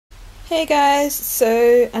Hey guys,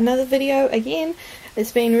 so another video again.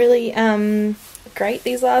 It's been really great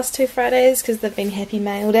these last two Fridays because they've been happy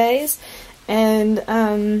mail days, and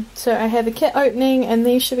so I have a kit opening, and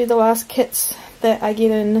these should be the last kits that I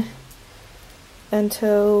get in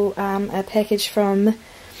until a package from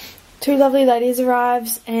two lovely ladies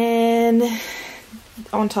arrives, and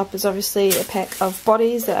on top is obviously a pack of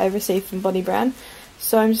bodies that I received from Body Brown.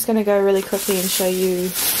 So I'm just going to go really quickly and show you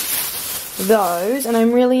those, and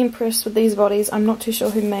I'm really impressed with these bodies. I'm not too sure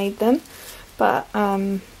who made them, but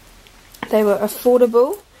they were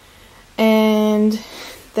affordable and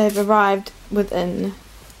they've arrived within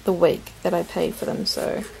the week that I paid for them,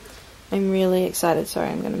 so I'm really excited. Sorry,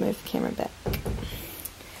 I'm going to move the camera back.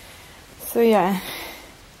 So yeah,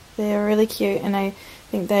 they're really cute, and I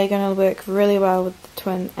think they're going to work really well with the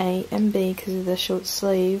twin A and B because of the short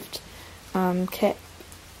sleeved cap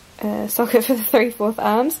socket for the 3/4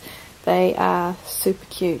 arms. They are super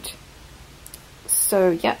cute. So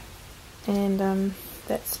yeah, and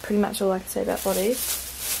that's pretty much all I can say about bodies.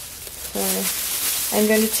 So I'm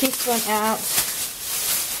going to test one out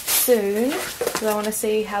soon because I want to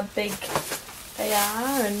see how big they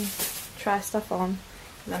are and try stuff on.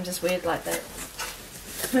 I'm just weird like that.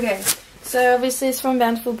 Okay, so obviously it's from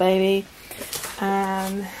Bountiful Baby,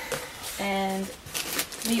 and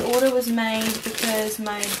the order was made because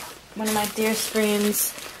one of my dearest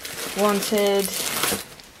friends wanted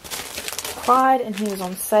Clyde and he was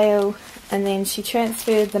on sale, and then she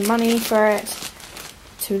transferred the money for it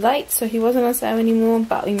too late, so he wasn't on sale anymore,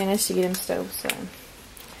 but we managed to get him still, so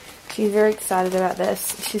she's very excited about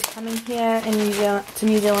this. She's coming here in New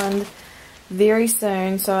Zealand very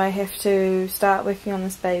soon, so I have to start working on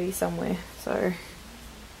this baby somewhere, so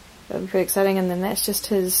that'll be pretty exciting. And then that's just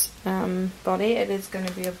his body. It is going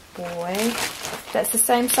to be a boy. That's the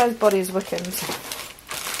same size body as Wickham's.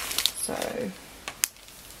 So,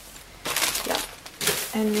 yeah.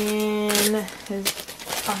 And then here's a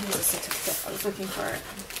certificate. I was looking for it.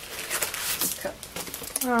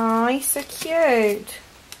 Oh, he's so cute.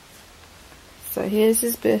 So here's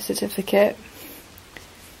his birth certificate.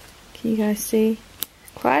 Can you guys see?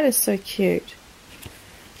 Clyde is so cute.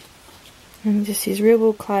 And it just says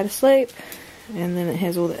Realborn, Clyde asleep. And then it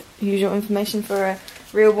has all the usual information for a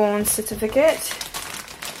Realborn certificate.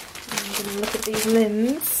 I'm going to look at these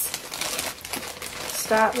limbs.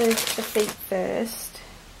 Start with the feet first.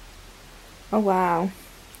 Oh wow.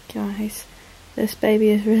 Guys, this baby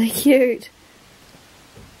is really cute.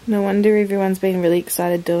 No wonder everyone's been really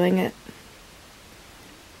excited doing it.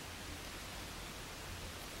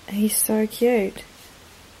 He's so cute.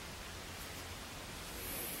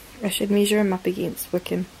 I should measure him up against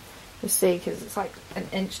Wickham to see, because it's like an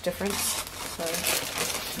inch difference. So,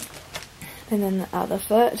 and then the other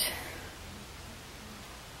foot.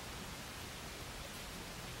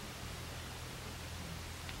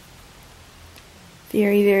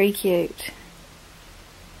 Very, very cute.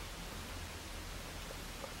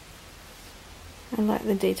 I like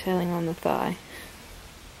the detailing on the thigh.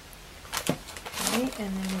 Okay,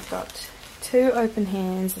 and then we've got two open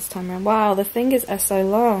hands this time around. Wow, the fingers are so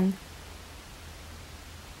long.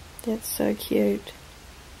 That's so cute.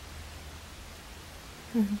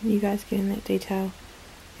 You guys getting that detail?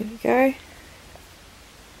 There we go.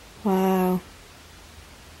 Wow.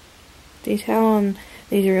 Detail on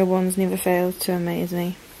these Realborns never fails to amaze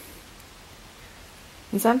me.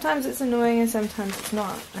 And sometimes it's annoying and sometimes it's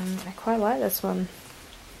not. And I quite like this one.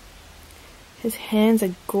 His hands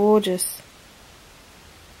are gorgeous.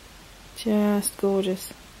 Just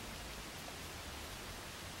gorgeous.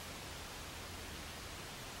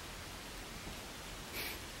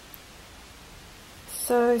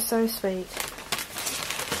 So, so sweet.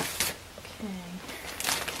 Okay.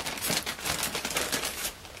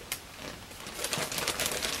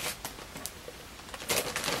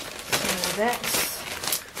 So that's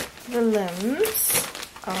the limbs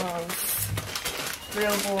of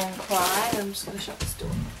Realborn Clyde. I'm just going to shut this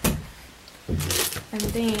door. And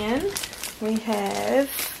then we have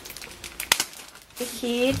the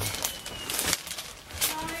head,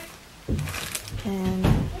 and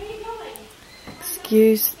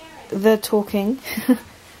excuse the talking.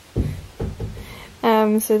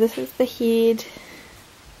 So this is the head.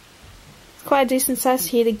 It's quite a decent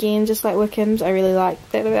sized head again, just like Wickham's. I really like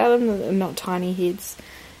that about them. They're not tiny heads.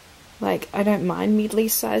 Like, I don't mind medley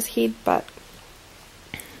sized head, but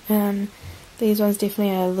these ones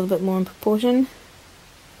definitely are a little bit more in proportion.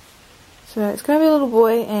 So it's going to be a little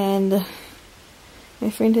boy, and my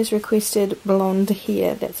friend has requested blonde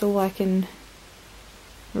hair. That's all I can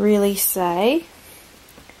really say.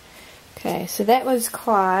 Okay, so that was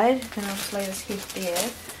Clyde, and I'll just lay this head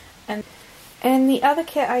there. And And the other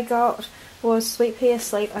kit I got was Sweet Pea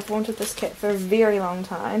Asleep. I've wanted this kit for a very long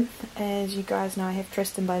time. As you guys know, I have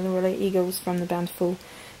Tristan by Lorelei Eagles from the Bountiful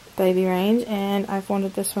Baby range, and I've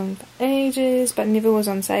wanted this one for ages, but never was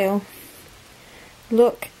on sale.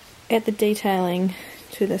 Look at the detailing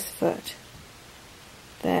to this foot.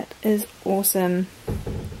 That is awesome.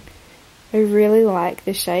 I really like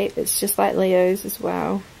the shape. It's just like Leo's as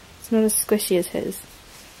well. It's not as squishy as his.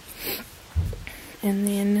 And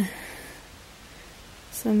then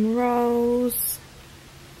some rolls.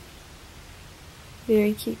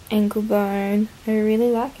 Very cute ankle bone. I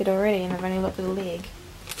really like it already, and I've only looked at the leg.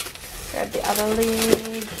 Grab the other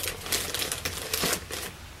leg.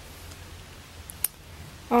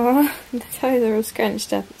 Oh, the toes are all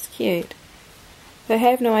scrunched up. It's cute. So I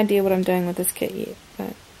have no idea what I'm doing with this kit yet,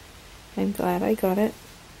 but I'm glad I got it.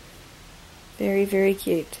 Very, very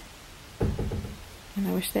cute. And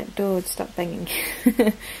I wish that door would stop banging.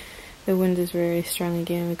 The wind is very strong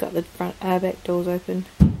again. We've got the back doors open.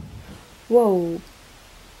 Whoa.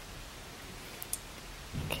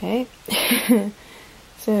 Okay.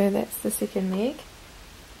 So that's the second leg.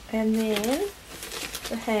 And then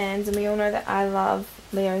the hands, and we all know that I love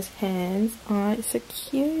Leo's hands. Oh, it's so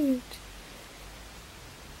cute.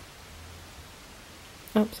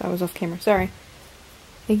 Oops, I was off camera, sorry.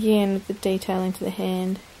 Again, with the detailing to the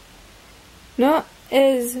hand. Not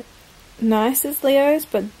as nice as Leo's,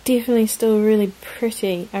 but definitely still really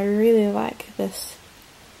pretty. I really like this.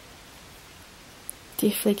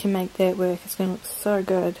 Definitely can make that work. It's going to look so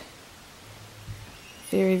good.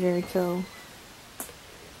 Very, very cool.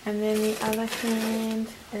 And then the other hand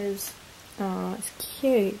is, oh, it's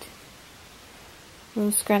cute. A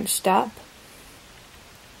little scrunched up.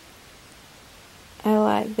 I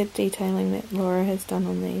like the detailing that Laura has done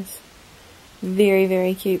on these. Very,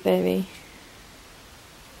 very cute baby.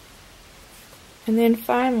 And then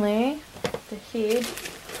finally, the head.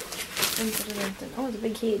 Oh, it's a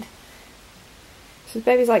big head. So the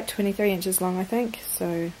baby's like 23 inches long, I think.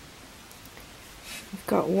 So we've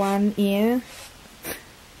got one ear.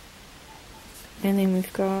 And then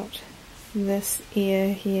we've got this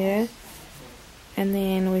ear here. And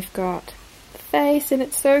then we've got face, and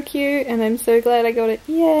it's so cute, and I'm so glad I got it.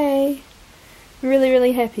 Yay! Really,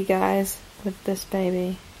 really happy, guys, with this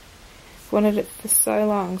baby. Wanted it for so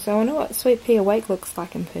long, so I wonder what Sweet Pea Awake looks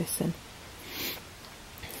like in person.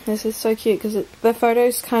 This is so cute because the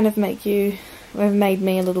photos kind of have made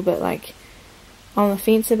me a little bit like on the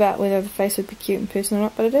fence about whether the face would be cute in person or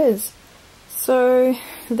not, but it is. So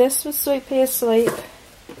this was Sweet Pea Asleep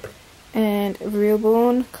and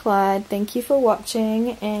Realborn Clyde. Thank you for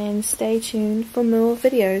watching, and stay tuned for more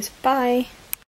videos. Bye!